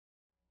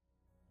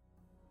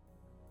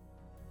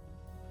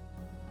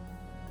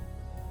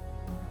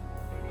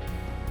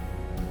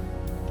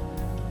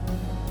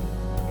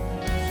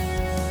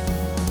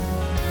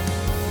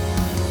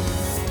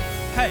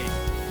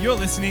You're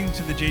listening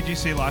to the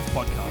GGC Life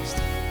podcast,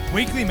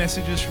 weekly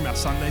messages from our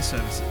Sunday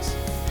services.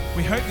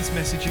 We hope this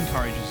message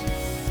encourages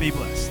you. Be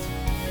blessed.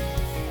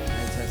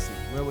 Fantastic.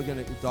 Well, we're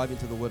going to dive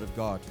into the Word of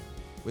God.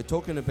 We're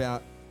talking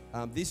about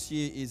this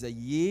year is a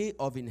year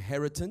of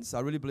inheritance. I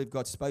really believe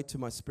God spoke to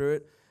my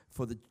spirit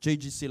for the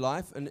GGC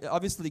Life. And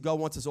obviously, God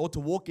wants us all to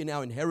walk in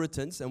our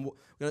inheritance. And we're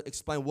going to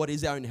explain what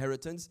is our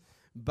inheritance.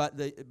 But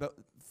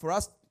for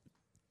us,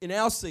 in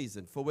our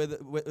season, for where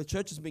the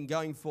church has been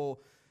going for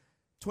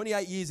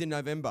 28 years in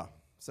November.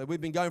 So we've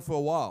been going for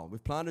a while.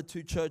 We've planted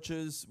 2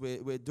 churches.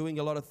 We're doing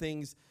a lot of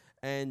things.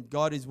 And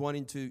God is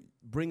wanting to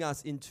bring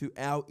us into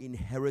our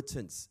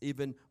inheritance,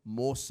 even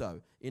more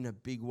so, in a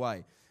big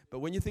way. But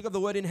when you think of the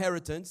word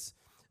inheritance,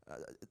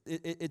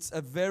 it's a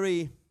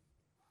very,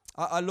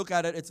 I look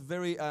at it, it's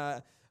very,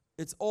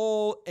 it's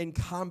all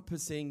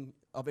encompassing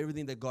of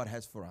everything that God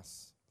has for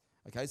us.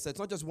 Okay, so it's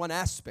not just one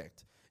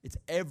aspect. It's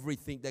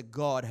everything that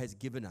God has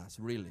given us,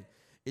 really.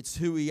 It's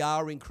who we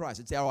are in Christ.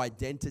 It's our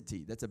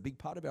identity. That's a big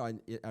part of our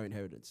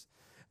inheritance.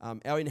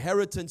 Our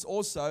inheritance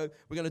also,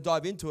 we're going to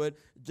dive into it.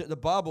 The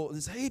Bible,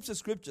 there's heaps of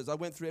scriptures. I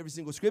went through every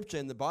single scripture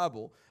in the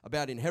Bible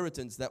about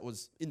inheritance that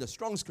was in the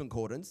Strong's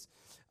Concordance.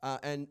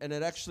 And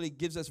it actually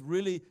gives us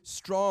really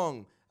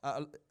strong,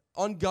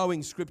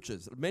 ongoing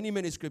scriptures,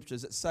 many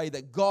scriptures that say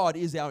that God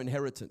is our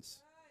inheritance.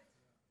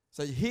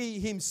 So He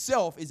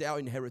Himself is our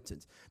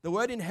inheritance. The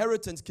word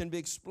inheritance can be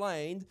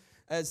explained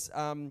as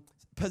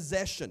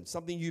possession,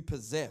 something you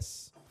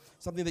possess,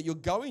 something that you're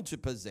going to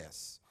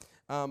possess.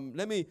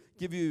 Let me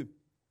give you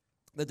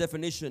the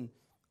definition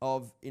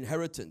of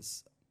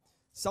inheritance.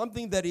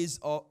 Something that is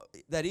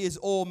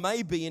or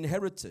may be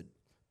inherited.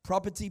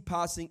 Property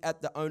passing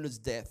at the owner's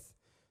death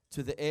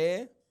to the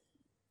heir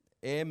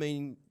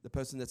meaning the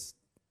person that's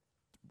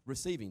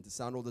receiving, the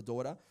son or the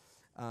daughter,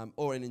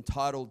 or an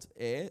entitled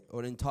heir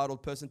or an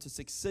entitled person to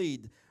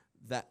succeed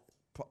that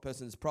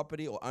person's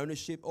property or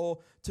ownership, or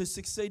to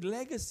succeed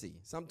legacy.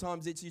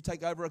 Sometimes it's you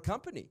take over a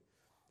company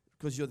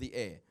because you're the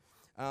heir.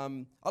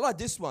 I like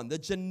this one. The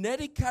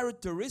genetic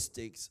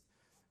characteristics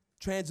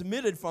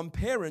transmitted from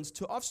parents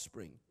to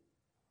offspring.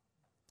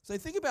 So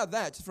think about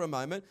that just for a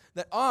moment,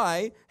 that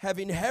I have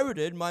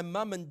inherited my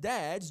mum and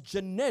dad's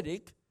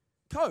genetic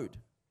code.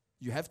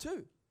 You have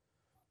too.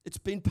 It's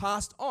been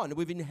passed on.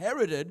 We've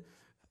inherited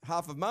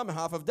half of mum and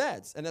half of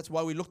dad's, and that's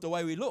why we look the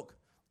way we look,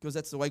 because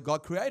that's the way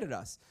God created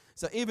us.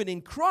 So even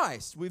in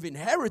Christ, we've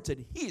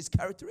inherited His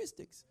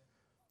characteristics.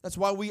 That's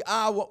why we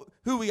are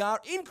who we are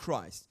in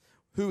Christ.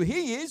 Who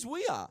He is,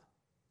 we are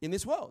in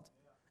this world.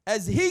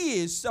 As He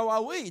is, so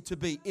are we to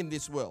be in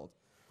this world.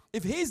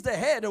 If He's the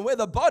head and we're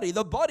the body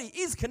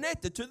is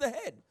connected to the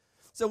head.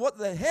 So what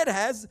the head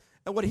has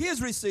and what He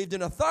has received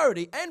in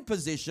authority and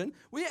position,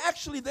 we're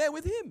actually there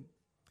with Him.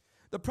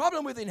 The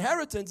problem with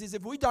inheritance is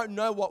if we don't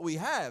know what we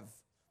have,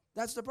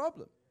 that's the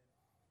problem.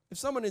 If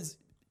someone is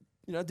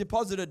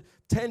deposited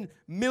 $10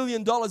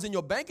 million in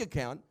your bank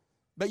account,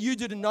 but you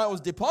didn't know it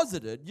was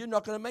deposited, you're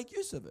not going to make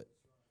use of it.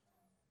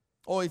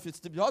 Or if it's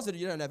deposited,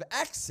 you don't have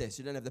access.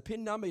 You don't have the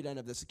PIN number. You don't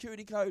have the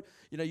security code.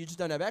 You just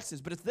don't have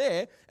access. But it's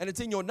there, and it's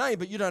in your name,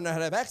 but you don't know how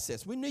to have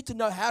access. We need to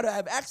know how to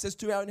have access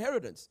to our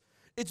inheritance.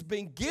 It's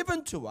been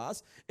given to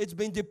us. It's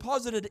been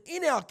deposited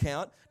in our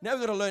account. Now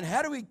we've got to learn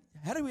how do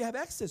we have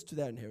access to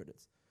that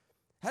inheritance?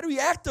 How do we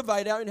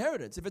activate our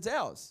inheritance if it's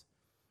ours?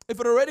 If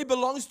it already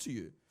belongs to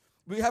you,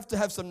 we have to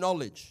have some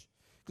knowledge.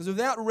 Because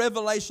without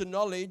revelation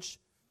knowledge,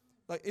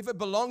 like if it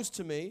belongs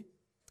to me,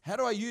 how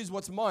do I use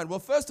what's mine? Well,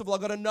 first of all,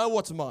 I've got to know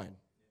what's mine.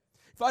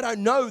 If I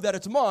don't know that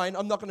it's mine,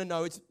 I'm not going to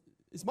know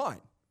it's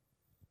mine.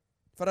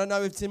 If I don't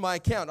know it's in my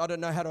account, I don't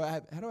know how do I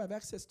have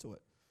access to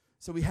it.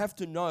 So we have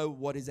to know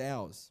what is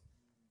ours.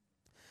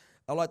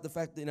 I like the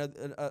fact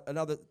that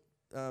another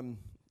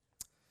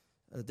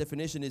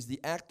definition is the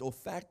act or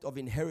fact of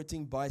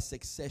inheriting by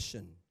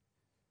succession.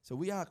 So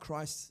we are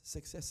Christ's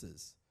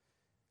successors.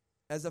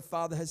 As the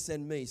Father has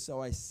sent me, so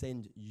I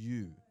send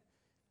you.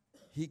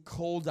 He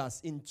called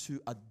us into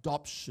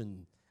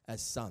adoption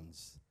as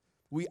sons.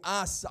 We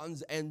are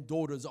sons and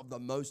daughters of the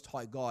Most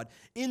High God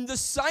in the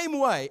same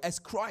way as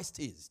Christ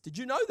is. Did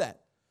you know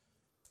that?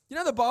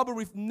 The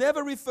Bible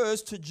never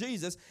refers to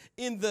Jesus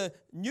in the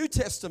New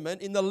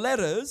Testament, in the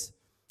letters,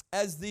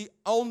 as the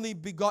only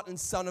begotten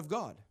Son of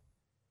God.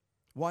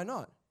 Why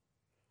not?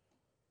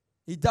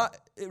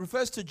 It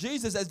refers to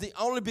Jesus as the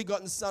only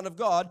begotten Son of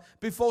God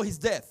before His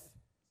death.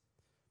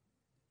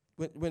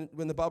 When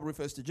the Bible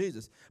refers to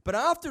Jesus. But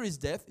after His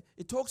death,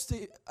 it talks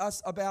to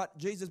us about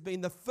Jesus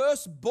being the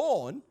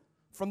firstborn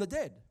from the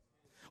dead.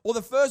 Or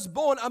the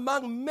firstborn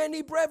among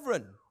many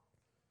brethren.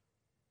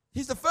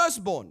 He's the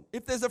firstborn.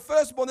 If there's a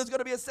firstborn, there's got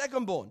to be a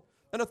secondborn.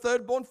 And a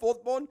thirdborn,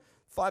 fourthborn,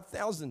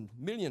 5,000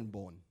 million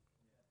born.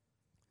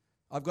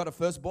 I've got a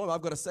firstborn,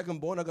 I've got a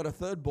secondborn, I've got a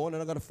thirdborn, and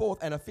I've got a fourth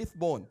and a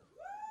fifthborn.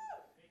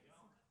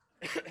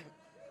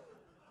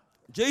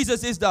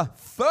 Jesus is the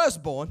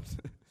firstborn.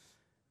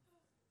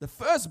 The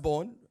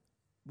firstborn,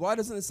 why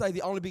doesn't it say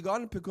the only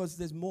begotten? Because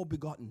there's more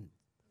begotten.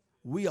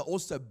 We are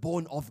also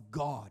born of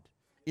God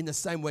in the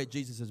same way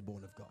Jesus is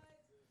born of God.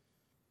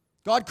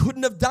 God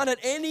couldn't have done it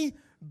any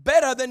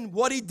better than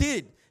what he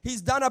did.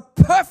 He's done a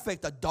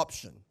perfect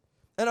adoption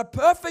and a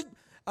perfect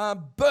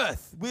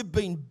birth. We've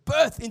been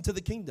birthed into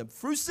the kingdom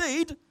through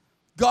seed,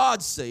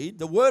 God's seed.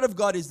 The word of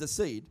God is the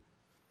seed,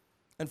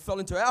 and fell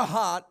into our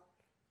heart,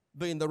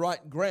 being the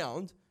right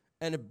ground,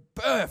 and it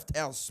birthed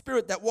our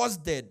spirit that was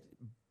dead,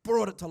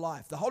 brought it to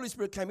life. The Holy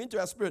Spirit came into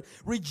our spirit,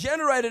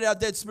 regenerated our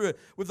dead spirit.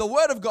 With the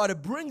word of God,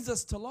 it brings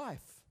us to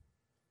life.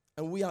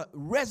 And we are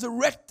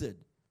resurrected.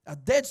 Our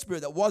dead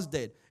spirit that was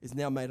dead is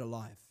now made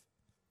alive.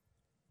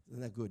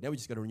 Isn't that good? Now we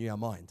just got to renew our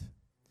mind.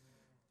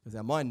 Because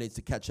our mind needs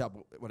to catch up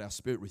with what our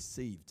spirit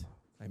received.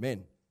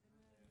 Amen.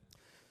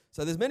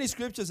 So there's many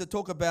scriptures that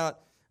talk about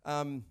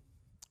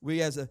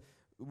we as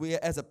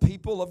a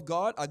people of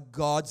God are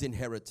God's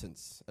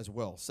inheritance as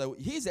well. So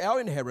here's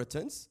our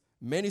inheritance.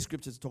 Many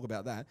scriptures talk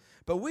about that.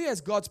 But we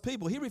as God's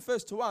people, he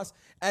refers to us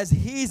as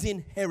his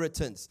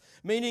inheritance,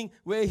 meaning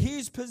we're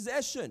his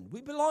possession.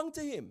 We belong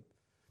to him.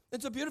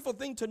 It's a beautiful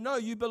thing to know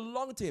you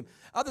belong to him.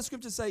 Other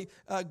scriptures say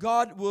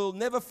God will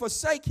never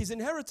forsake his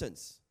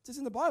inheritance. It's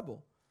in the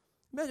Bible.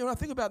 Imagine when I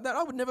think about that,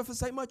 I would never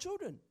forsake my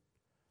children.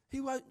 He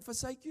won't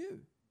forsake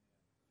you.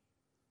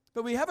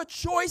 But we have a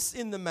choice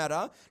in the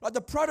matter, like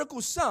the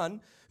prodigal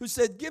son who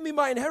said, give me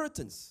my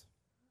inheritance.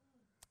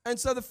 And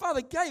so the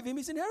father gave him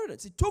his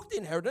inheritance. He took the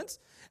inheritance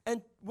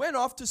and went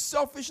off to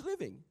selfish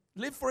living,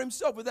 lived for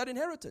himself with that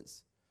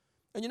inheritance.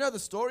 And you know the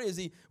story is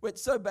he went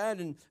so bad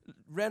and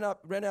ran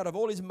out of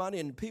all his money,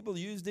 and people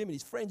used him and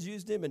his friends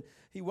used him, and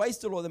he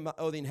wasted all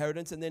the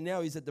inheritance, and then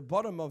now he's at the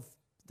bottom of,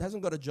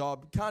 hasn't got a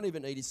job, can't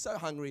even eat, he's so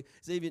hungry,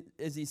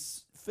 as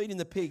he's feeding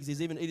the pigs,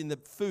 he's even eating the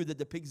food that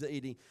the pigs are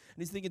eating. And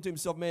he's thinking to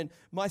himself, man,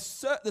 my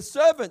father's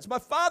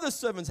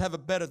servants have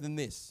it better than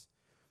this.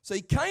 So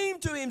he came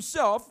to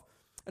himself.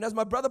 And as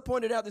my brother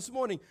pointed out this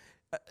morning,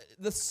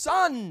 the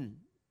son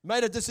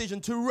made a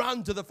decision to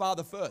run to the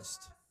father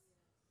first.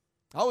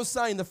 I was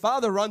saying the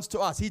father runs to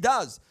us. He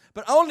does.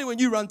 But only when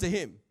you run to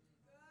him.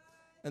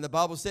 And the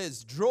Bible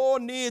says, draw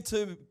near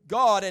to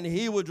God and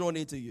he will draw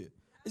near to you.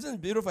 Isn't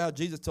it beautiful how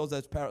Jesus tells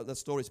those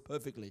stories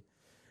perfectly?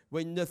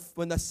 When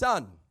the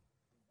son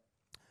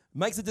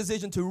makes a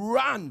decision to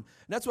run. And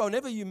that's why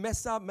whenever you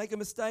mess up, make a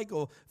mistake,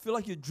 or feel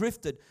like you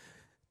drifted,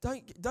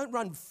 don't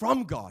run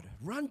from God.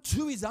 Run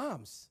to his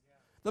arms.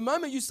 The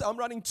moment you say, I'm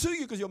running to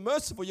you because you're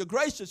merciful, you're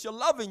gracious, you're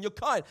loving, you're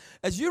kind.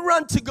 As you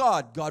run to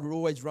God, God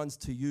always runs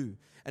to you.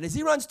 And as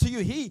he runs to you,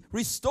 he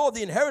restored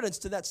the inheritance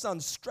to that son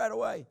straight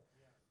away.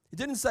 He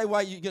didn't say,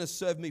 well, you're going to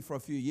serve me for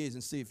a few years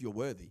and see if you're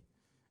worthy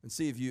and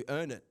see if you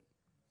earn it.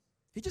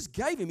 He just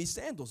gave him his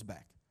sandals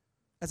back.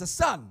 As a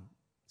son,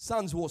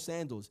 sons wore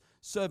sandals,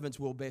 servants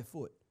wore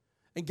barefoot.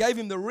 And gave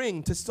him the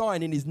ring to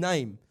sign in his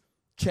name,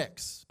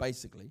 checks,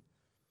 basically.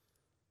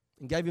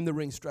 And gave him the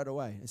ring straight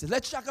away. And said,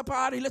 let's chuck a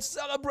party, let's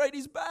celebrate,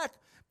 he's back.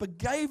 But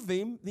gave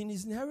him then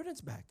his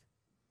inheritance back.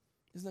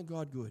 Isn't that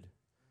God good?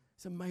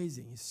 It's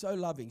amazing. He's so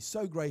loving,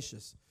 so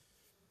gracious.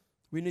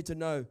 We need to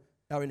know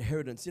our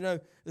inheritance. You know,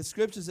 the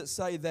scriptures that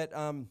say that,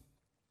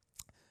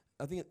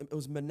 I think it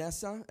was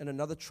Manasseh and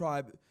another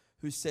tribe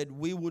who said,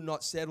 we will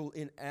not settle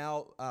in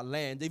our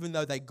land, even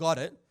though they got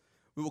it.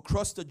 We will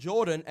cross the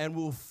Jordan and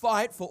we'll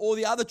fight for all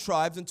the other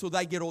tribes until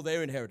they get all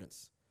their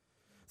inheritance.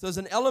 So there's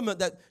an element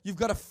that you've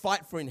got to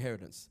fight for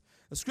inheritance.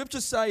 The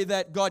scriptures say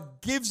that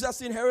God gives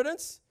us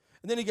inheritance,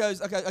 and then he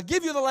goes, okay, I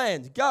give you the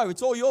land. Go,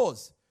 it's all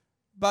yours.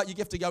 But you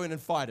have to go in and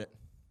fight it.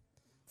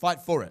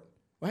 Fight for it.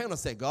 Well, hang on a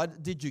sec,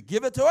 God. Did you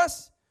give it to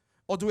us,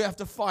 or do we have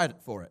to fight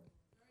for it?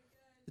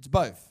 It's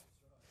both.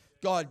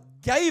 God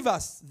gave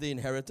us the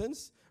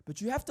inheritance, but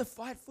you have to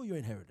fight for your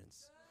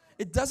inheritance.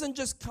 It doesn't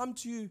just come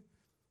to you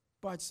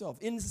by itself.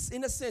 In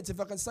a sense, if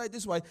I can say it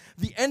this way,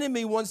 the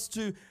enemy wants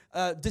to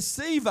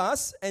deceive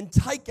us and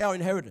take our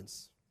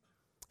inheritance.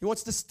 He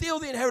wants to steal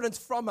the inheritance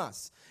from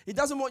us. He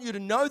doesn't want you to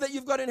know that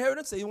you've got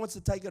inheritance, so he wants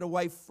to take it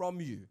away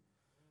from you.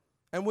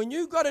 And when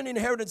you've got an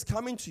inheritance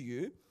coming to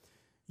you,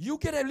 you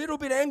get a little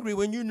bit angry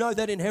when you know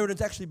that inheritance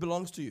actually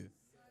belongs to you.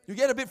 You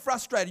get a bit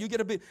frustrated. You get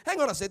a bit,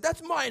 hang on a sec,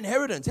 that's my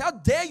inheritance. How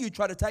dare you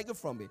try to take it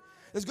from me?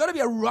 There's got to be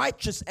a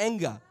righteous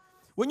anger.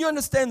 When you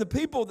understand the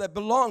people that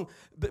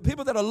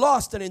are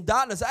lost and in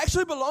darkness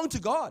actually belong to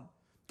God.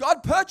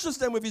 God purchased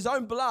them with his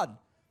own blood.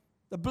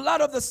 The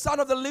blood of the Son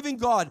of the living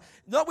God.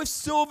 Not with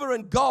silver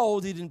and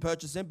gold he didn't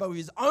purchase them, but with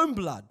his own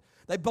blood.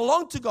 They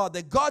belong to God.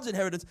 They're God's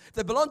inheritance.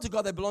 They belong to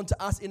God. They belong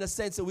to us in a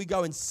sense that we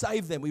go and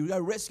save them. We go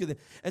rescue them.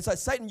 And so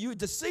Satan, you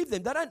deceive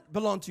them. They don't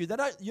belong to you.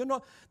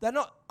 They're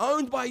not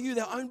owned by you.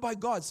 They're owned by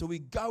God. So we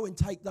go and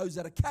take those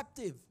that are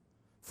captive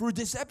through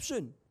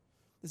deception.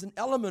 There's an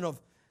element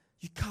of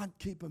you can't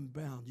keep them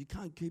bound. You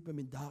can't keep them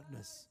in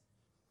darkness.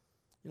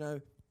 You know,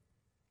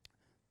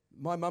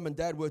 my mum and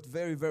dad worked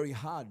very, very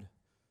hard.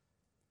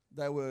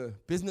 They were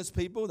business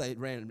people. They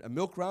ran a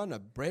milk run, a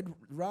bread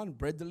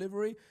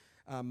delivery.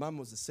 Mum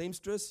was a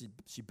seamstress.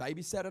 She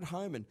babysat at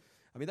home. And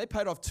I mean, they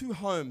paid off 2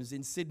 homes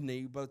in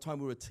Sydney by the time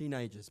we were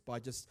teenagers by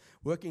just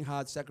working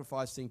hard,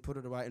 sacrificing, put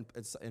it away,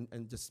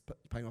 and just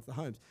paying off the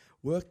homes.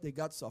 Worked their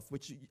guts off,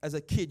 which as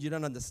a kid you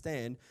don't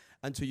understand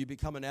until you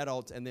become an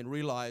adult and then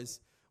realize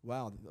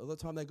wow, all the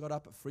time they got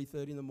up at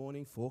 3:30 in the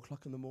morning, 4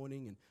 o'clock in the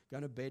morning, and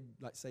going to bed,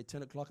 like say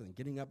 10 o'clock, and then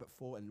getting up at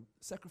 4, and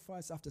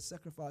sacrifice after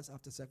sacrifice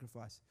after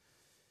sacrifice.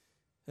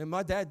 And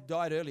my dad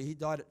died early. He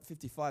died at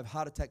 55,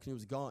 heart attack, and he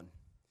was gone.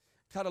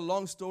 Cut a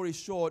long story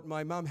short,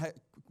 my mum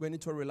went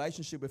into a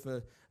relationship with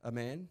a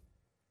man,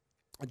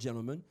 a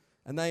gentleman,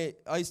 and I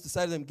used to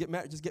say to them, get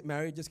married, just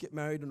get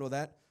married and all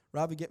that,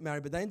 rather get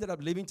married. But they ended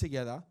up living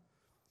together.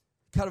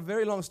 Cut a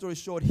very long story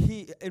short,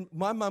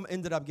 my mum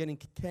ended up getting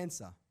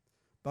cancer,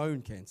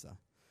 bone cancer.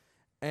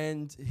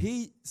 And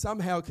he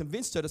somehow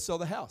convinced her to sell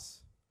the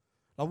house.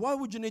 Now, why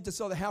would you need to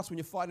sell the house when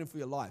you're fighting for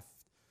your life?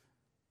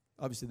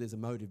 Obviously, there's a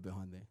motive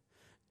behind there.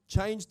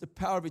 Changed the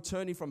power of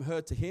attorney from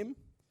her to him,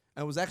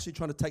 and was actually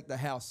trying to take the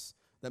house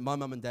that my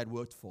mum and dad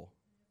worked for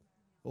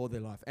all their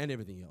life and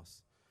everything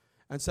else.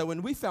 And so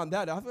when we found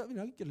out, I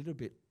get a little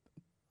bit,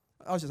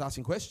 I was just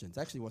asking questions.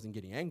 Actually, wasn't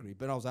getting angry,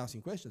 but I was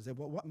asking questions. I said,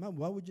 Mum,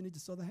 why would you need to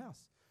sell the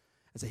house?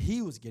 And so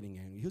he was getting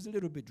angry. He was a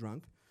little bit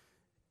drunk,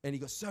 and he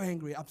got so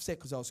angry, upset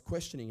because I was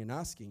questioning and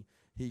asking.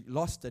 He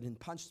lost it and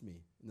punched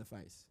me in the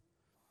face.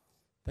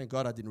 Thank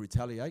God I didn't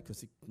retaliate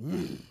because,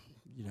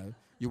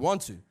 you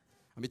want to.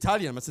 I'm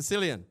Italian, I'm a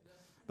Sicilian.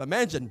 But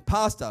imagine,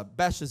 pastor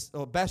bashes,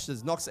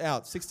 knocks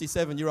out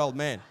 67-year-old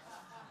man.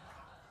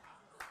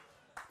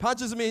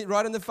 Punches me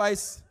right in the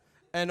face,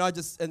 and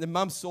the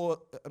mum saw,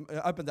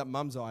 opened up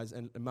mum's eyes,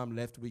 and mum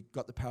left. We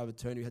got the power of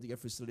attorney. We had to go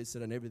for a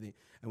solicitor and everything,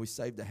 and we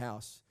saved the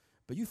house.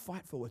 But you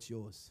fight for what's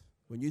yours.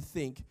 When you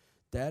think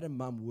dad and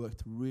mum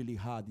worked really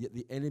hard, yet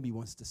the enemy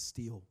wants to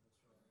steal.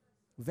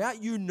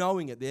 Without you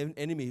knowing it, the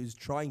enemy is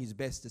trying his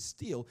best to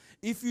steal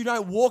if you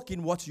don't walk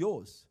in what's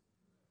yours.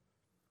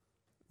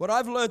 What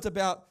I've learned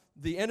about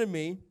the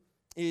enemy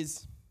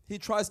is he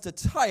tries to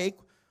take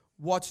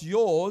what's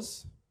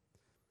yours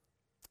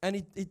and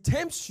he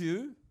tempts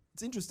you.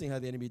 It's interesting how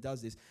the enemy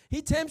does this.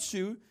 He tempts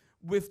you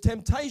with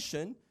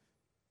temptation.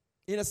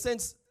 In a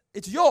sense,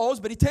 it's yours,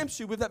 but he tempts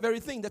you with that very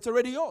thing that's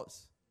already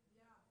yours.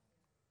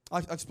 Yeah.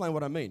 I'll explain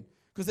what I mean.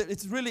 Because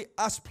it's really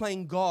us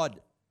playing God.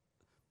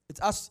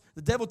 It's us.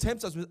 The devil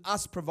tempts us with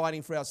us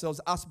providing for ourselves,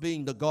 us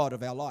being the God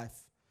of our life.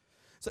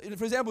 So,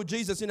 for example,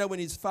 Jesus, when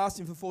he's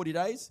fasting for 40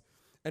 days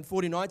and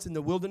 40 nights in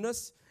the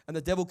wilderness, and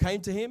the devil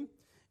came to him,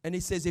 and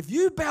he says, if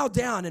you bow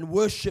down and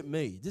worship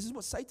me, this is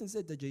what Satan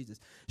said to Jesus,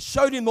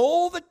 showed him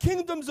all the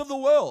kingdoms of the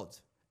world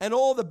and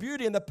all the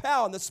beauty and the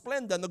power and the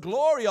splendor and the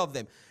glory of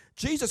them.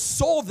 Jesus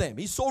saw them.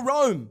 He saw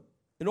Rome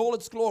in all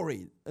its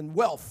glory and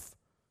wealth.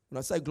 When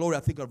I say glory, I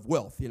think of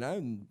wealth,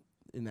 and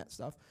in that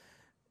stuff.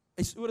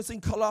 He would have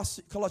seen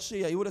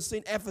Colossia. He would have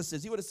seen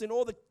Ephesus. He would have seen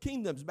all the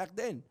kingdoms back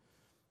then.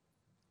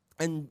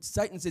 And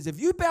Satan says, if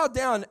you bow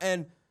down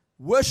and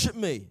worship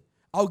me,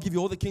 I'll give you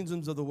all the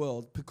kingdoms of the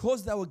world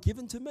because they were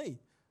given to me.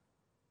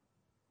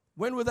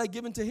 When were they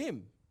given to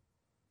him?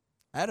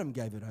 Adam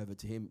gave it over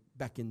to him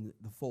back in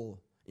the fall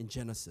in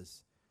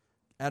Genesis.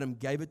 Adam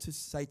gave it to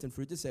Satan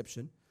through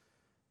deception.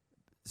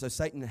 So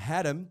Satan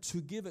had him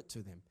to give it to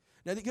them.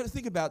 Now you've got to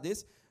think about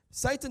this.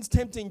 Satan's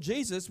tempting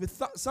Jesus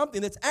with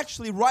something that's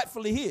actually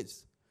rightfully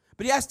his.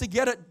 But he has to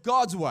get it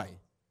God's way.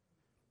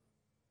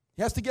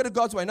 He has to get it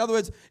God's way. In other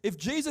words, if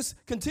Jesus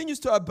continues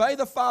to obey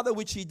the Father,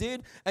 which he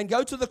did, and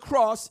go to the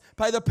cross,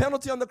 pay the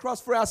penalty on the cross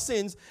for our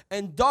sins,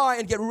 and die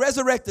and get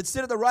resurrected,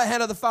 sit at the right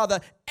hand of the Father,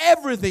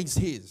 everything's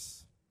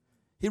his.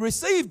 He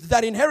received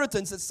that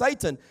inheritance that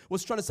Satan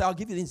was trying to say, I'll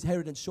give you the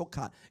inheritance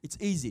shortcut. It's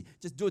easy.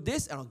 Just do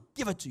this and I'll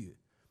give it to you.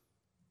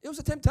 It was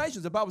a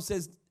temptation. The Bible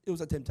says it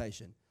was a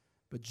temptation.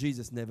 But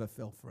Jesus never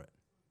fell for it.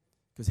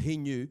 Because he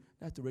knew,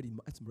 that's already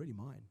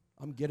mine.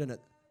 I'm getting it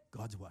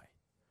God's way.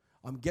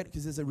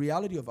 Because there's a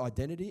reality of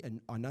identity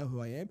and I know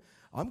who I am.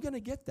 I'm going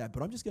to get that,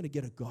 but I'm just going to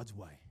get it God's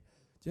way.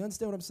 Do you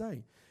understand what I'm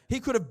saying? He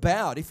could have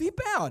bowed. If he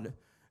bowed,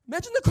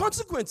 imagine the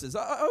consequences.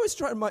 I always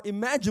try to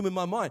imagine in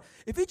my mind.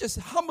 If he just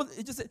humbled,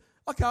 he just said,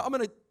 okay, I'm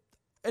going to,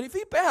 and if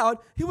he bowed,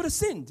 he would have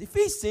sinned. If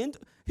he sinned,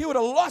 he would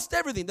have lost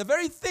everything. The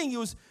very thing he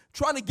was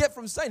trying to get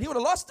from Satan, he would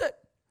have lost it.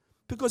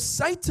 Because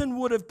Satan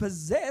would have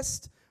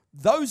possessed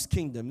those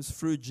kingdoms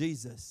through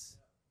Jesus.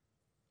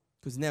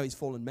 Because now he's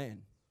fallen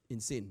man in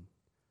sin.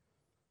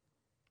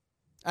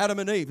 Adam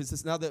and Eve is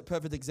just another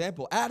perfect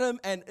example. Adam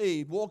and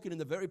Eve walking in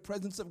the very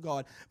presence of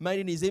God, made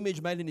in his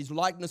image, made in his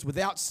likeness,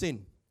 without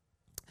sin.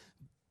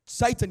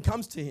 Satan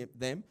comes to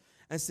them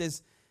and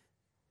says,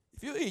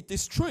 if you eat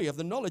this tree of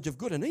the knowledge of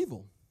good and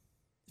evil,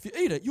 if you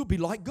eat it, you'll be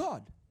like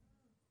God.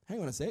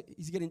 Hang on a sec.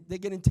 They're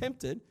getting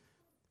tempted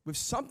with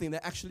something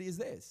that actually is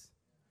theirs.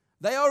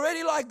 They are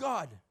already like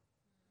God.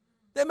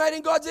 They're made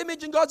in God's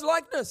image and God's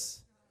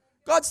likeness.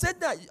 God said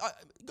that.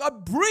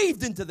 God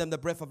breathed into them the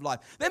breath of life.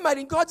 They're made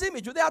in God's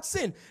image without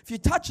sin. If you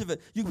touch of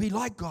it, you'll be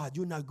like God.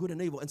 You'll know good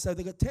and evil. And so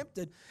they got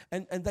tempted,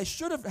 and they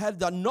should have had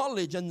the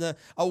knowledge and the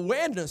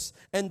awareness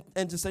and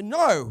to say,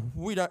 no,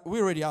 we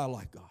already are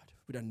like God.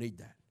 We don't need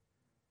that.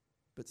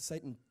 But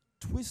Satan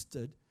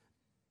twisted,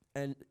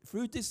 and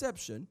through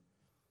deception,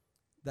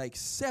 they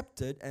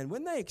accepted, and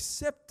when they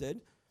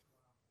accepted,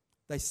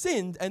 they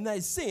sinned,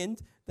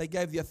 they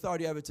gave the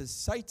authority over to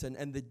Satan,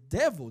 and the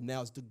devil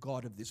now is the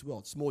god of this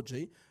world. Small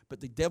g, but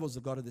the devil's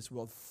the god of this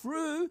world.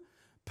 Through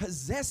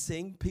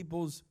possessing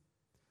people's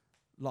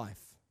life.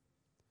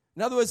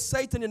 In other words,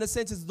 Satan, in a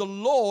sense, is the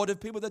Lord of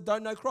people that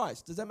don't know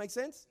Christ. Does that make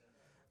sense?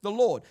 The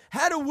Lord.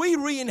 How do we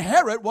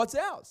re-inherit what's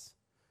ours?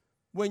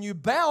 When you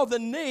bow the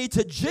knee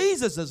to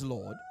Jesus as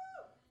Lord,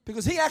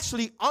 because he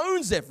actually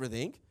owns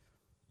everything,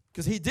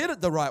 because he did it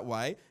the right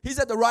way. He's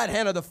at the right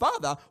hand of the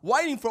Father,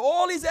 waiting for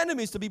all his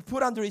enemies to be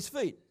put under his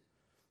feet.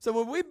 So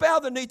when we bow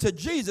the knee to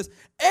Jesus,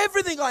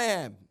 everything I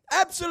am,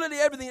 absolutely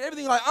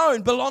everything I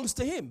own belongs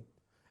to him.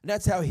 And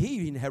that's how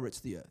he inherits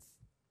the earth.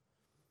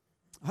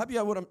 I hope you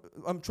know what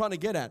I'm trying to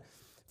get at.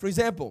 For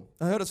example,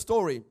 I heard a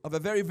story of a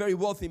very, very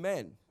wealthy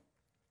man.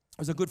 It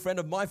was a good friend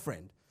of my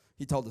friend.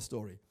 He told the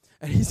story.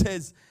 And he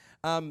says,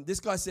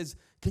 this guy says,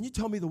 can you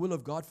tell me the will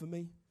of God for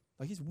me?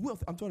 Like he's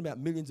wealthy. I'm talking about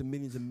millions and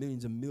millions and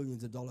millions and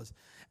millions of dollars.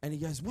 And he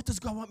goes, what does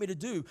God want me to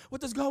do? What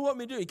does God want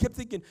me to do? He kept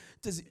thinking,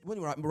 when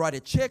you write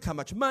a check, how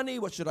much money?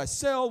 What should I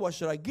sell? What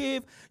should I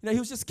give? He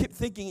was just kept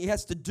thinking he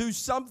has to do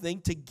something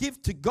to give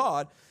to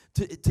God,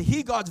 to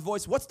hear God's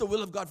voice. What's the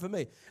will of God for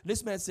me? And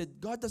this man said,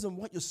 God doesn't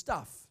want your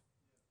stuff.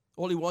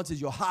 All he wants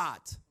is your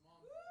heart.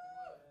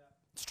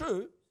 It's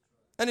true.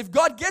 And if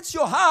God gets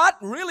your heart,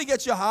 really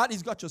gets your heart,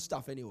 he's got your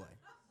stuff anyway.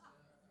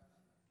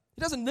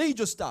 He doesn't need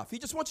your stuff. He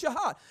just wants your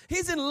heart.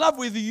 He's in love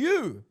with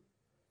you.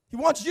 He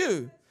wants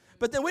you.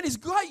 But then when he's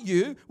got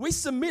you, we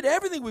submit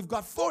everything we've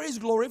got for his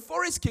glory,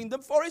 for his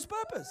kingdom, for his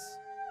purpose.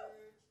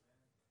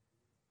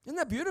 Isn't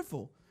that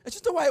beautiful? It's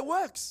just the way it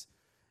works.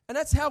 And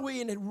that's how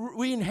we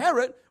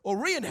inherit or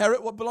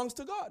re-inherit what belongs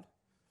to God.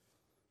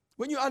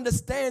 When you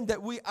understand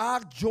that we are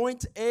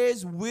joint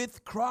heirs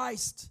with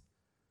Christ.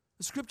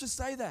 The scriptures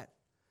say that.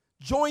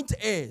 Joint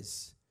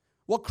heirs.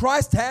 What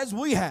Christ has,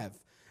 we have.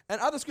 And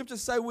other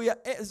scriptures say we are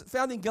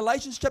found in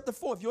Galatians chapter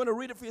 4. If you want to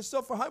read it for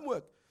yourself for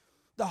homework.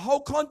 The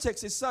whole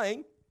context is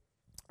saying,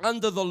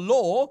 under the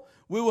law,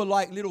 we were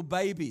like little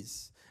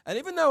babies. And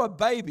even though a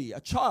baby,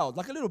 a child,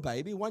 like a little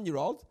baby,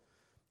 1-year-old,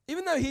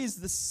 even though he's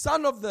the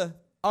son of the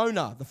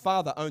owner, the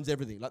father owns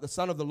everything, like the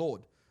son of the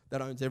Lord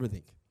that owns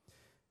everything.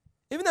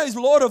 Even though he's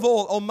Lord of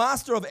all or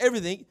master of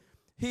everything,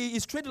 he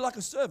is treated like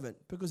a servant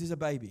because he's a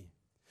baby.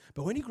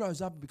 But when he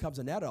grows up and becomes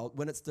an adult,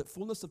 when it's the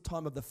fullness of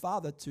time of the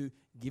father to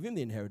give him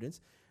the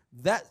inheritance,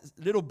 that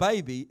little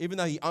baby, even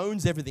though he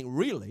owns everything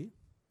really,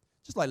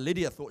 just like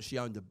Lydia thought she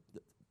owned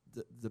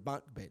the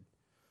bunk bed,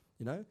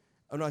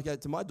 And I go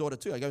to my daughter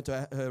too. I go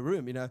into her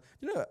room,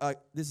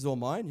 this is all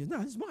mine.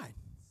 No, it's mine.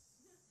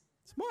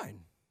 It's mine.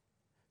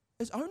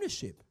 It's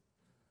ownership.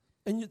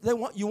 And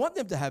you want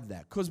them to have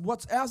that because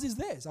what's ours is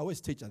theirs. I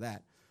always teach her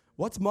that.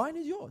 What's mine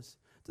is yours.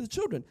 To the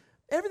children,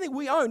 everything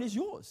we own is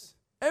yours.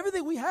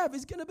 Everything we have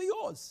is going to be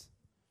yours.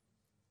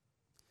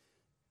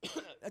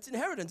 That's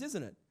inheritance,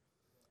 isn't it?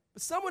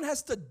 But someone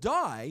has to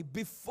die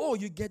before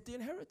you get the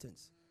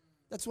inheritance.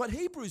 That's what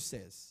Hebrews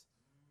says.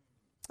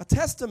 A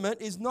testament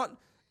is not,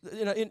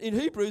 in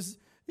Hebrews,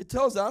 it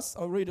tells us,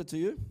 I'll read it to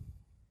you,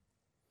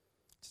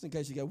 just in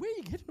case you go, where are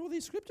you getting all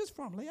these scriptures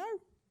from, Leo?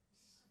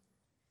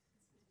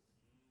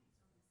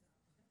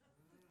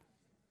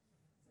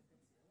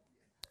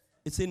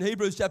 It's in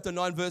Hebrews chapter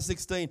 9, verse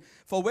 16.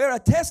 For where a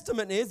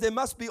testament is, there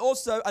must be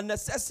also a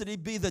necessity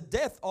be the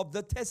death of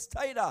the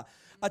testator.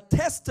 A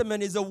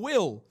testament is a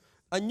will.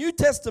 A New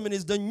Testament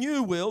is the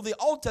new will. The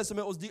Old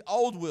Testament was the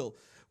old will.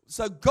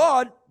 So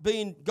God,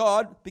 being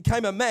God,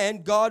 became a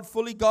man. God,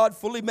 fully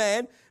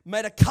man,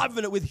 made a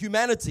covenant with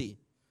humanity.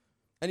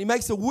 And he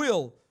makes a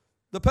will.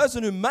 The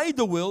person who made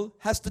the will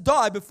has to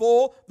die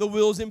before the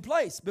will's in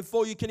place,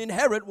 before you can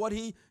inherit what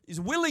he is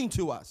willing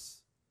to us.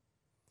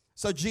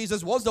 So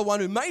Jesus was the one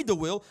who made the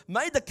will,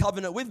 made the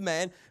covenant with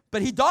man,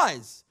 but he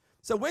dies.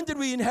 So when did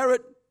we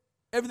inherit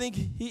everything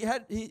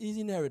he's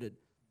inherited?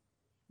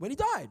 When he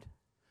died.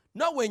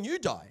 Not when you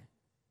die.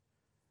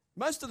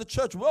 Most of the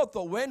church world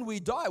thought when we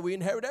die, we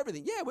inherit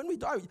everything. Yeah, when we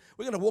die,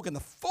 we're going to walk in the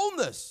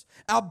fullness.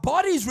 Our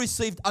bodies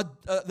received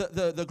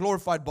the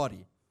glorified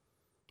body.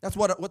 That's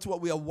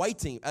what we are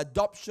waiting.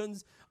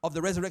 Adoptions of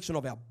the resurrection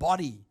of our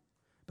body.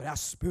 But our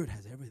spirit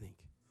has everything.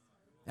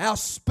 Our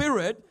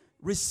spirit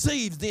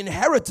receives the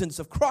inheritance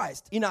of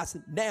Christ in us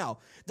now.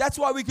 That's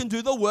why we can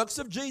do the works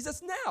of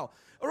Jesus now.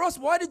 Or else,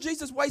 why did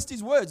Jesus waste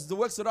his words? The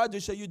works that I do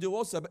shall you do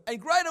also. And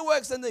greater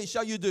works than these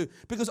shall you do,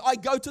 because I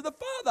go to the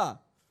Father.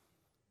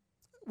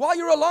 While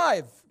you're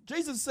alive,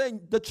 Jesus is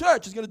saying the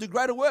church is going to do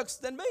greater works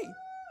than me.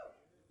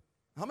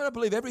 I'm going to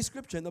believe every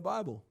scripture in the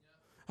Bible.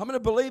 I'm going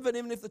to believe it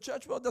even if the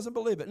church world doesn't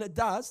believe it. And it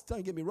does.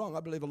 Don't get me wrong.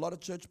 I believe a lot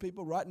of church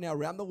people right now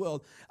around the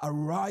world are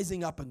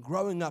rising up and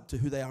growing up to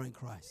who they are in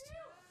Christ.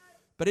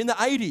 But in the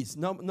 80s,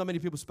 not many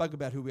people spoke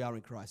about who we are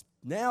in Christ.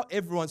 Now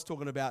everyone's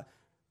talking about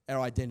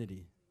our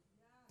identity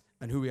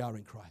and who we are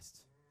in Christ.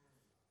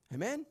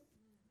 Amen?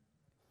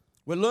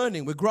 We're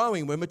learning, we're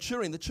growing, we're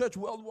maturing. The church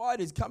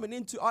worldwide is coming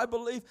into, I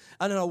believe,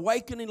 an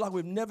awakening like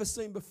we've never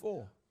seen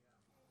before.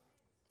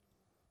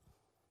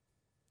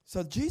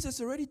 So Jesus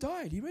already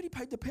died. He already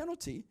paid the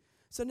penalty.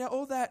 So now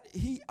all that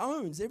he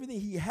owns, everything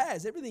he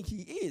has, everything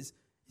he is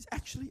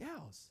actually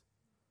ours.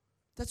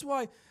 That's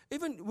why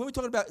even when we're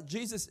talking about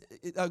Jesus,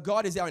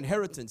 God is our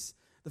inheritance.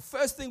 The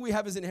first thing we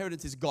have as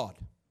inheritance is God.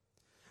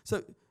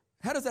 So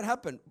How does that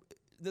happen?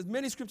 There's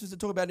many scriptures that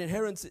talk about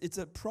inheritance. It's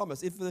a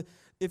promise. If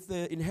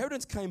the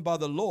inheritance came by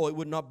the law, it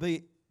would not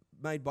be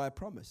made by a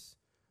promise.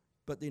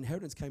 But the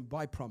inheritance came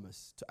by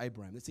promise to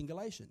Abraham. That's in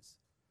Galatians.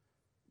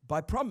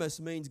 By promise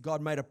means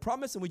God made a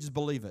promise and we just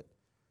believe it.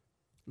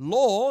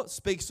 Law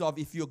speaks of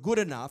if you're good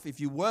enough, if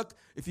you work,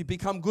 if you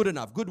become good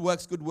enough. Good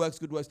works, good works,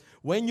 good works.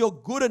 When you're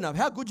good enough,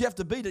 how good you have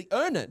to be to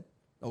earn it?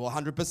 Well,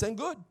 100%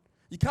 good.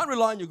 You can't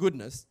rely on your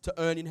goodness to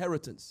earn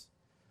inheritance.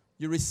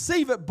 You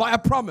receive it by a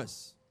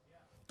promise.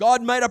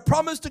 God made a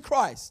promise to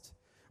Christ,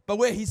 but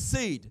we're his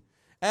seed.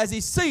 As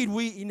his seed,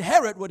 we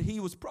inherit what he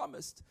was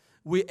promised.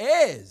 We're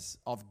heirs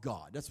of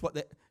God. That's what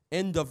the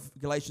end of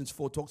Galatians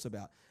 4 talks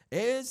about.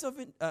 Heirs of,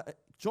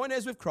 joint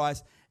heirs with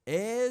Christ,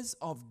 heirs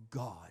of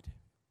God.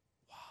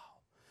 Wow.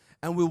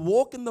 And we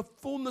walk in the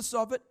fullness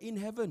of it in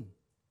heaven.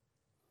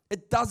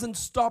 It doesn't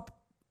stop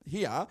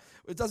here.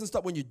 It doesn't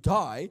stop when you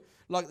die.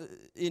 Like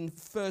in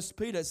 1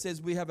 Peter, it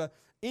says we have an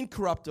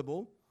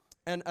incorruptible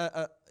and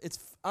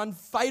it's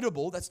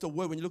unfadable. That's the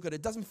word when you look at it.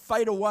 It doesn't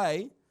fade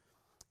away.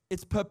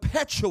 It's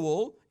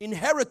perpetual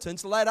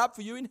inheritance laid up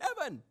for you in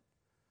heaven.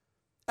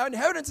 Our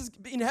inheritance is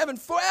in heaven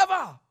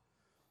forever.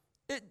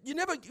 You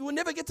will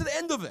never get to the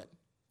end of it.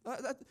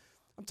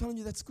 I'm telling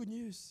you, that's good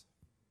news.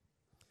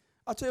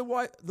 I'll tell you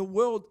why the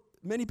world,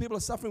 many people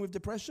are suffering with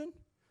depression.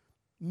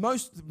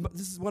 This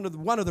is one of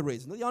the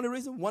reasons. Not the only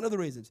reason, one of the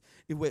reasons.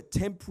 If we're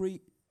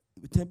temporary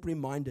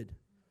minded.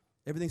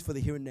 Everything's for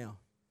the here and now.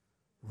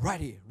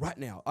 Right here, right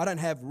now. I don't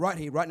have right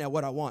here, right now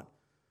what I want.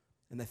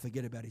 And they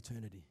forget about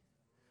eternity.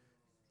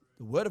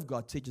 The Word of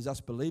God teaches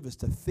us believers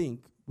to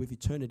think with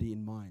eternity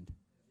in mind.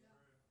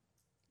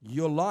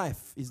 Your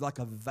life is like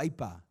a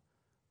vapor.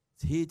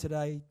 It's here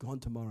today, gone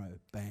tomorrow.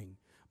 Bang.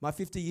 My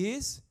 50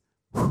 years,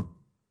 whew.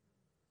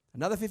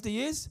 Another 50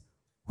 years,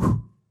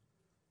 whew.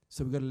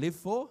 So we've got to live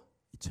for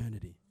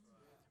eternity.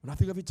 When I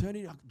think of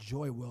eternity,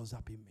 joy wells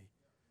up in me.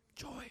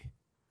 Joy.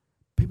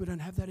 People don't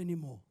have that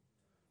anymore.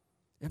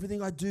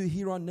 Everything I do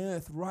here on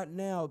earth right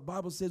now, the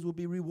Bible says will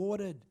be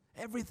rewarded.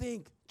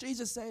 Everything.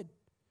 Jesus said.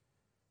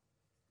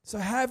 So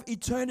have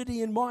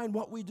eternity in mind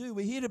what we do.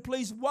 We're here to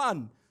please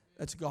one.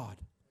 That's God.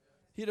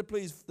 Here to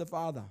please the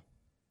Father.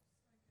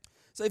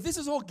 So if this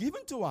is all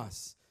given to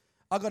us,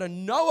 I've got to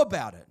know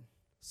about it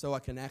so I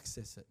can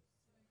access it.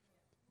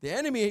 The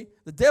enemy,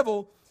 the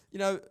devil,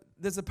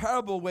 there's a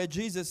parable where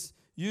Jesus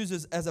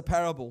uses as a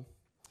parable.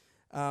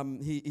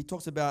 He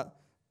talks about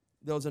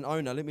there was an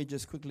owner. Let me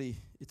just quickly,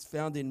 it's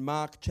found in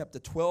Mark chapter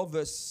 12,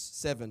 verse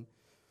 7.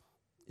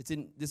 It's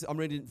in this. I'm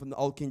reading from the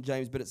Old King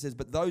James, but it says,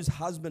 "But those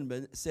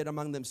husbandmen said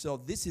among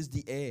themselves, 'This is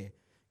the heir.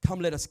 Come,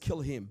 let us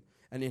kill him,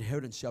 and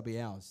inheritance shall be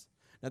ours.'"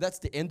 Now that's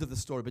the end of the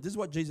story, but this is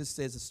what Jesus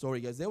says. The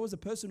story goes: there was a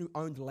person who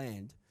owned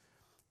land,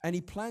 and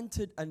he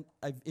planted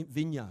a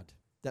vineyard.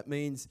 That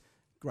means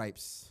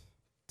grapes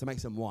to make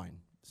some wine,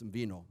 some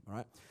vino. All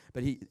right,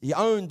 but he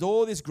owned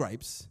all these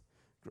grapes,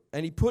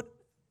 and he put.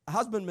 A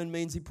husbandman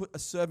means he put a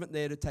servant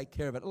there to take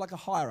care of it, like a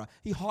hirer.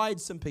 He hired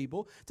some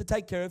people to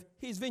take care of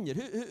his vineyard.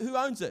 Who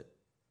owns it?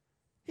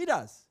 He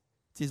does.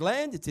 It's his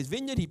land, it's his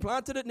vineyard, he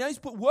planted it. Now he's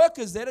put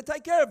workers there to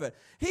take care of it.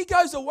 He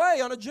goes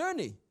away on a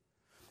journey.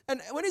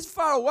 And when he's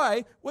far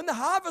away, when the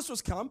harvest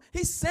was come,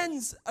 he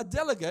sends a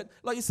delegate,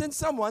 like he sends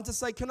someone to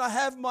say, "Can I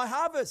have my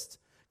harvest?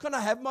 Can I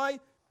have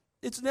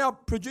it's now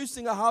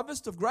producing a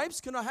harvest of grapes.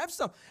 Can I have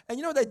some?" And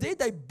you know what they did?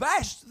 They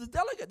bashed the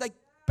delegate. They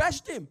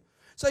bashed him.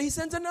 So he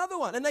sends another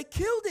one, and they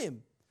killed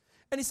him.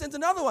 And he sends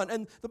another one.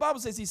 And the Bible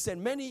says he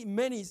sent many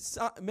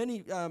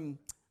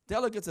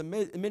delegates and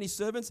many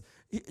servants.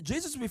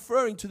 Jesus is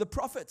referring to the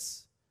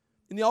prophets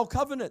in the Old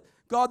Covenant.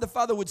 God the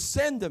Father would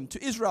send them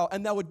to Israel,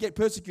 and they would get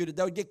persecuted.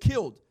 They would get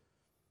killed.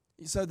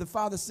 So the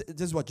Father,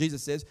 this is what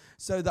Jesus says.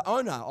 So the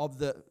owner of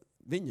the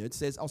vineyard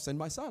says, "I'll send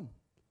my son."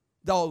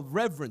 They'll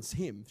reverence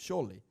him,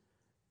 surely,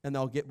 and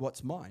they'll get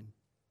what's mine.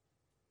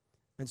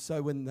 And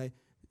so when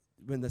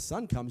the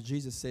son comes,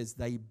 Jesus says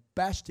they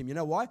bashed him. You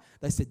know why?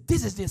 They said,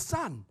 "This is their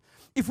son.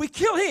 If we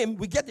kill him,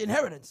 we get the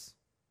inheritance."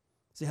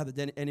 See how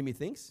the enemy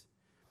thinks?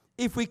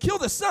 If we kill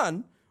the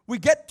son, we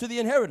get to the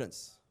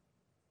inheritance.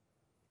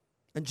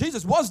 And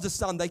Jesus was the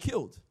son they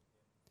killed.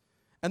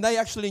 And they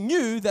actually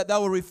knew that they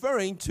were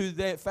referring to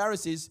their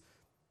Pharisees.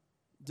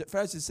 The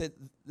Pharisees said,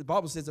 the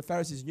Bible says the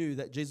Pharisees knew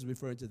that Jesus was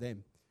referring to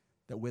them,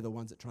 that we're the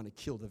ones that are trying to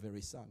kill the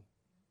very son.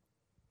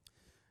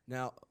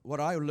 Now, what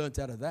I learned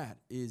out of that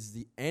is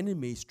the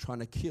enemy's trying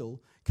to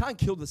can't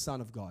kill the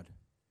Son of God,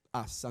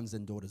 us sons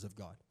and daughters of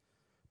God,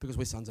 because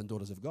we're sons and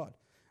daughters of God.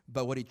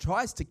 But what he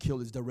tries to kill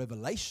is the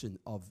revelation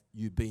of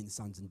you being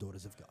sons and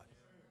daughters of God.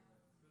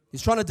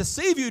 He's trying to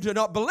deceive you to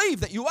not believe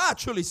that you are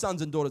truly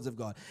sons and daughters of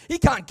God. He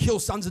can't kill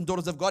sons and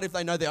daughters of God if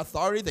they know their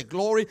authority, their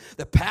glory,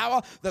 their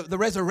power, the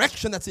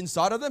resurrection that's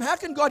inside of them. How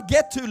can God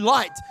get to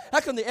light? How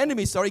can the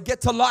enemy,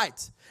 get to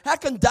light? How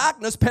can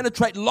darkness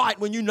penetrate light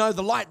when you know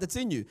the light that's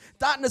in you?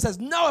 Darkness has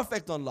no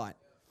effect on light.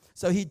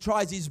 So he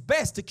tries his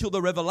best to kill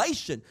the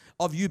revelation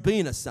of you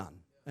being a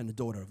son and a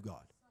daughter of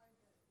God.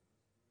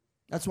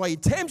 That's why he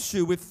tempts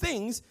you with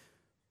things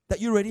that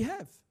you already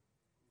have.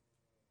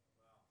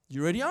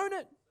 You already own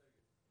it.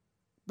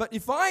 But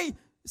if I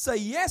say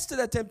yes to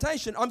that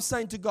temptation, I'm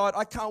saying to God,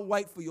 I can't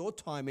wait for your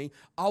timing.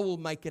 I will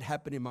make it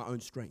happen in my own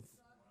strength.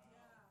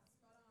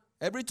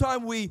 Every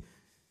time we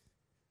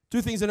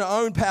do things in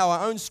our own power,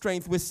 our own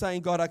strength, we're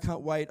saying, God, I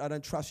can't wait. I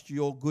don't trust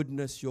your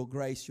goodness, your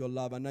grace, your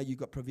love. I know you've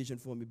got provision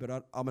for me, but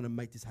I'm going to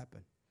make this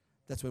happen.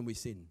 That's when we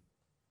sin.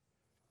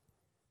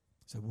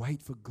 So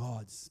wait for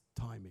God's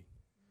timing.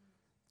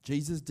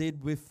 Jesus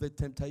did with the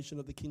temptation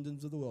of the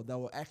kingdoms of the world. They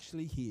were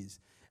actually his.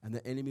 And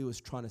the enemy was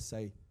trying to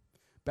say,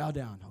 bow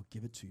down, I'll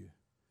give it to you.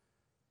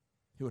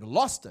 He would have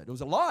lost it. It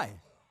was a lie.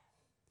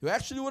 He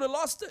actually would have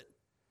lost it.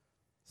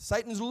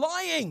 Satan's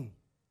lying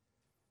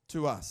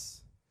to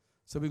us.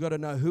 So we've got to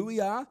know who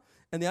we are.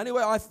 And the only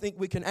way I think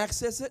we can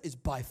access it is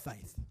by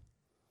faith.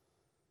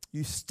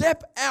 You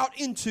step out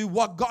into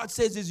what God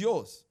says is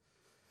yours.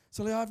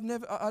 So I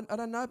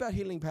don't know about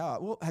healing power.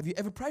 Well, have you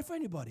ever prayed for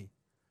anybody?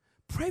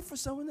 Pray for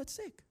someone that's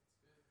sick.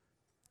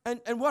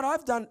 And what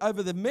I've done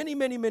over the many,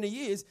 many, many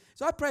years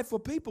is I prayed for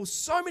people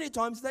so many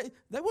times they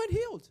weren't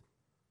healed.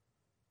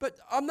 But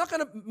I'm not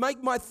going to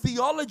make my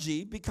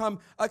theology become,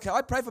 okay,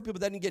 I pray for people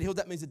that didn't get healed,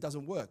 that means it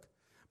doesn't work.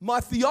 My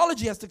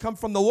theology has to come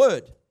from the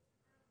Word.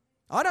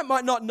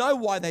 Might not know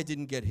why they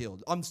didn't get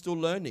healed. I'm still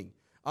learning.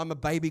 I'm a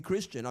baby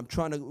Christian. I'm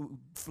trying to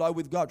flow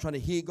with God, trying to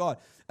hear God.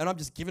 And I'm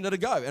just giving it a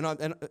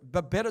go.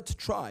 But better to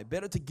try,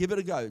 better to give it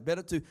a go,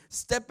 better to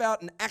step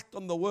out and act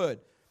on the Word.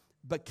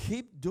 But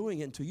keep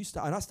doing it until you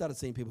start. And I started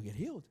seeing people get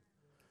healed.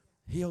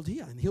 Healed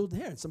here and healed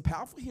there. And some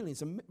powerful healing,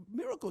 some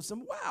miracles,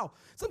 some wow.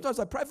 Sometimes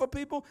I pray for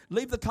people,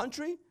 leave the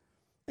country,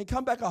 and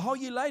come back a whole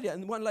year later.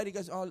 And one lady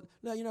goes, oh,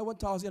 no, one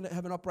time I was going to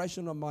have an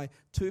operation on my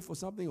tooth or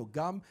something, or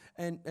gum.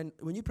 And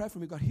when you prayed for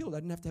me, got healed. I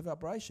didn't have to have an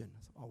operation.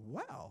 I said, oh,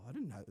 wow. I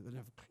didn't have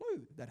a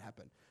clue that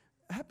happened.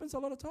 It happens a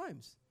lot of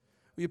times.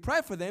 You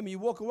pray for them and you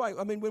walk away.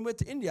 I mean, when we went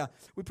to India,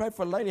 we prayed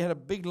for a lady who had a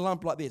big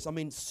lump like this. I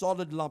mean,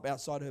 solid lump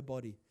outside her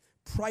body.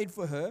 Prayed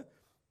for her.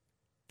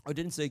 I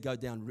didn't see it go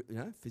down,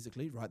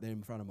 physically right there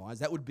in front of my eyes.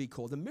 That would be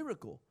called a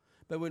miracle.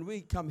 But when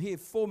we come here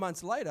 4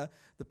 months later,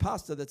 the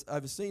pastor that's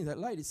overseeing that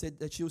lady said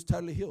that she was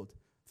totally healed.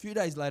 A few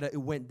days later, it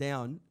went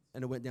down,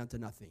 and it went down to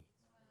nothing.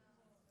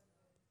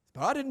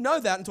 But I didn't know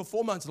that until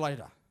 4 months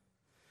later.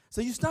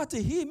 So you start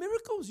to hear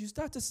miracles. You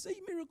start to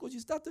see miracles.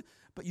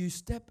 But you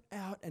step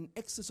out and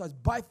exercise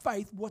by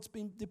faith what's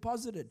been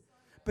deposited.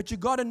 But you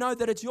got to know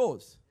that it's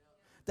yours.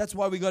 That's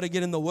why we got to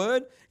get in the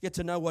Word, get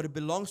to know what it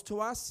belongs to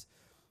us.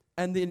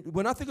 And then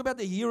when I think about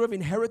the year of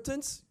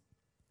inheritance,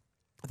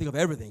 I think of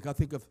everything. I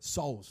think of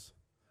souls.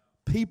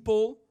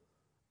 People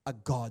are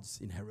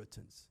God's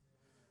inheritance.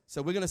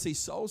 So we're going to see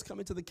souls come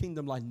into the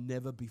kingdom like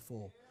never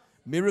before.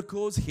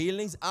 Miracles,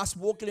 healings, us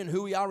walking in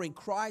who we are in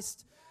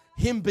Christ,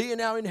 Him being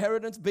our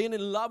inheritance, being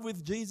in love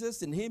with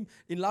Jesus and Him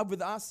in love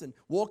with us and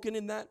walking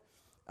in that.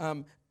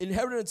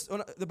 Inheritance,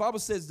 the Bible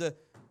says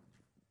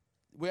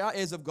we are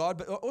heirs of God,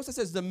 but it also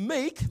says the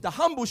meek, the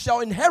humble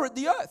shall inherit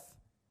the earth.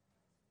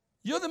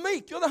 You're the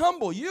meek, you're the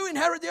humble, you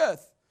inherit the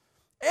earth.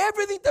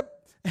 Everything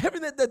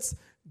that's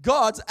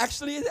God's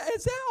actually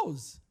is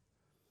ours.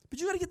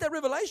 But you got to get that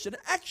revelation. It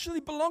actually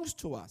belongs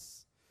to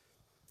us.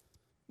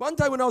 One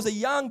day when I was a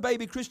young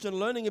baby Christian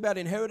learning about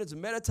inheritance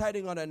and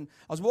meditating on it, and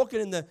I was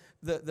walking in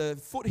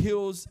the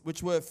foothills,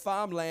 which were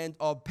farmland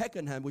of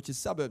Pakenham, which is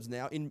suburbs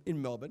now in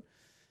Melbourne.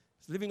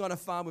 I was living on a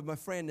farm with my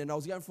friend, and I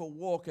was going for a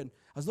walk, and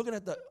I was looking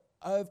at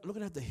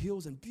the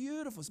hills, and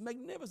beautiful, it's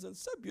magnificent,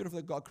 so beautiful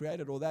that God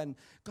created all that. And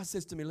God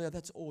says to me, Leo,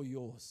 that's all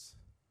yours.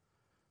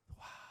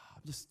 Wow,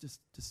 I'm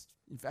just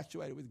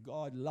infatuated with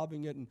God,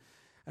 loving it.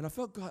 And I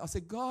felt God, I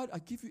said, God, I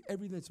give you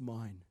everything that's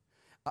mine.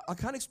 I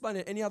can't explain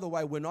it any other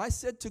way. When I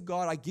said to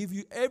God, I give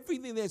you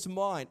everything that's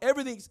mine,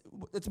 everything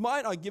that's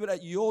mine, I give it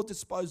at your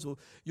disposal,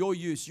 your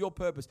use, your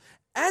purpose.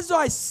 As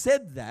I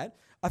said that,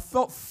 I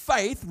felt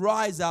faith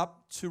rise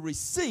up to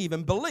receive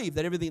and believe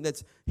that everything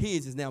that's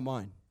His is now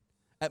mine.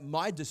 At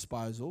my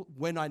disposal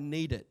when I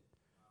need it.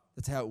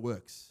 That's how it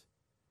works.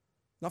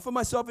 Not for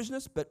my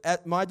selfishness, but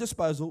at my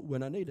disposal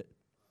when I need it.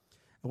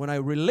 And when I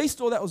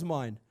released all that was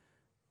mine,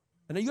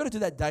 and you got to do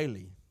that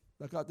daily.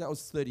 Like that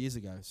was 30 years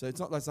ago. So it's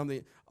not like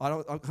something,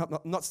 I'm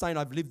not saying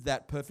I've lived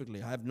that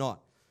perfectly. I have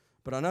not.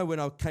 But I know when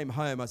I came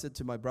home, I said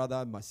to my brother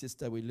and my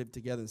sister, we lived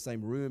together in the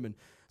same room, and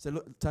I said,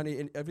 look,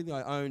 Tony, everything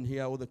I own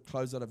here, all the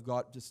clothes that I've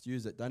got, just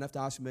use it. Don't have to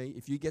ask me.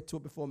 If you get to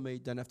it before me,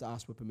 don't have to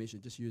ask for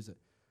permission. Just use it.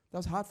 That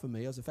was hard for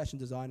me. I was a fashion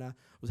designer.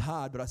 It was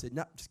hard, but I said,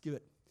 no, just give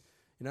it.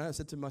 I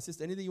said to my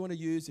sister, anything you want to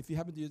use, if you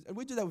happen to use, and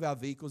we do that with our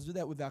vehicles, do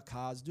that with our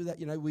cars, do that,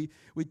 we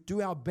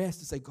do our best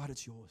to say, God,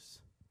 it's yours,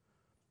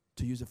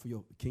 to use it for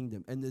your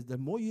kingdom. And the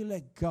more you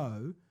let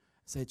go,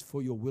 say it's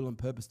for your will and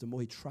purpose, the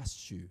more He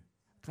trusts you.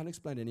 I can't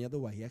explain it any other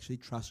way. He actually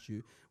trusts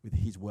you with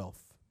His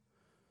wealth.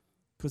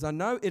 Because I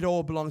know it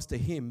all belongs to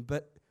Him,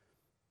 but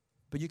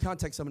you can't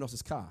take someone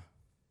else's car.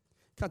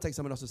 You can't take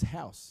someone else's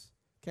house,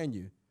 can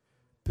you?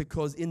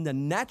 Because in the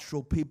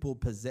natural, people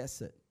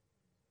possess it.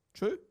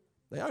 True?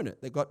 They own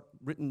it. They've got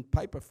written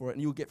paper for it,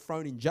 and you'll get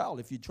thrown in jail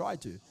if you try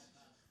to.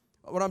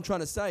 What I'm trying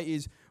to say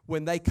is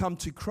when they come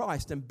to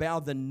Christ and bow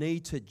the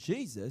knee to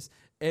Jesus,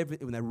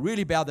 when they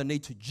really bow the knee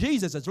to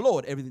Jesus as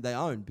Lord, everything they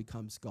own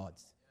becomes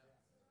God's.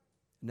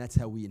 And that's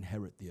how we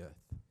inherit the earth.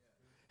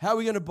 How are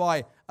we going to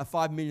buy a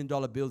 $5 million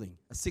building,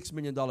 a $6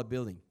 million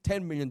building,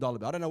 $10 million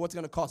building? I don't know what's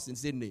going to cost in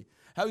Sydney.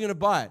 How are we going to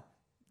buy it?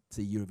 It's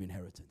a year of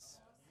inheritance.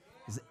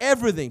 Because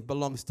everything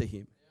belongs to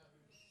Him.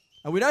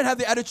 And we don't have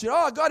the attitude,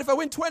 oh, God, if I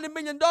win $20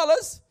 million, I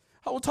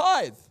will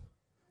tithe.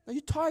 No, you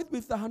tithe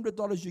with the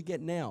 $100 you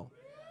get now.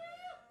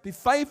 Be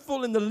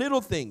faithful in the little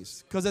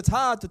things, because it's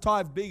hard to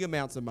tithe big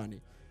amounts of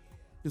money.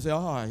 You say,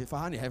 oh, if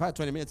I had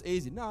 20 minutes,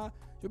 easy. Nah,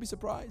 you'll be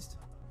surprised.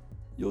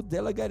 You'll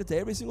delegate it to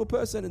every single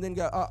person and then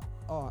go,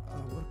 what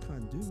can I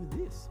do with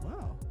this?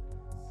 Wow.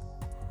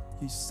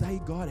 You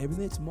say, God,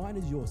 everything that's mine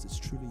is yours. It's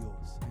truly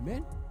yours.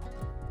 Amen?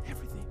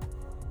 Everything.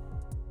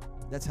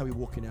 That's how we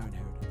walk in our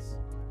inheritance.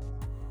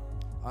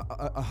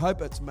 I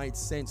hope it's made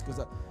sense, because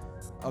I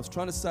was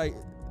trying to say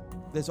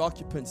there's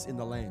occupants in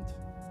the land.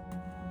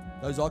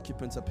 Those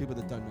occupants are people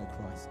that don't know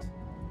Christ.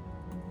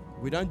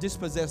 We don't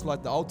dispossess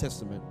like the Old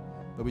Testament,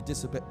 but we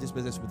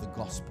dispossess with the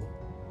gospel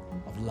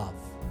of love.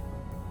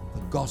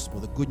 The gospel,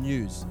 the good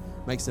news,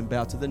 makes them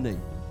bow to the knee.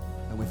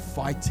 And we're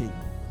fighting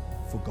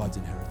for God's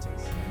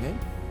inheritance. Amen?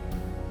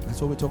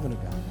 That's what we're talking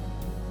about.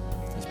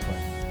 Let's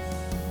pray.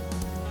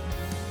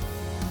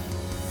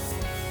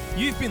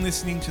 You've been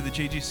listening to the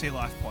GGC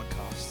Life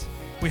podcast.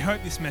 We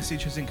hope this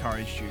message has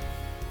encouraged you.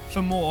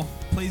 For more,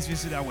 please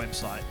visit our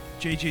website,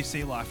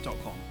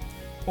 ggclife.com,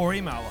 or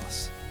email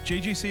us,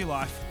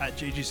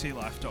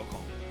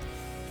 ggclife@ggclife.com.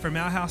 From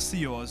our house to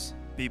yours,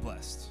 be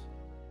blessed.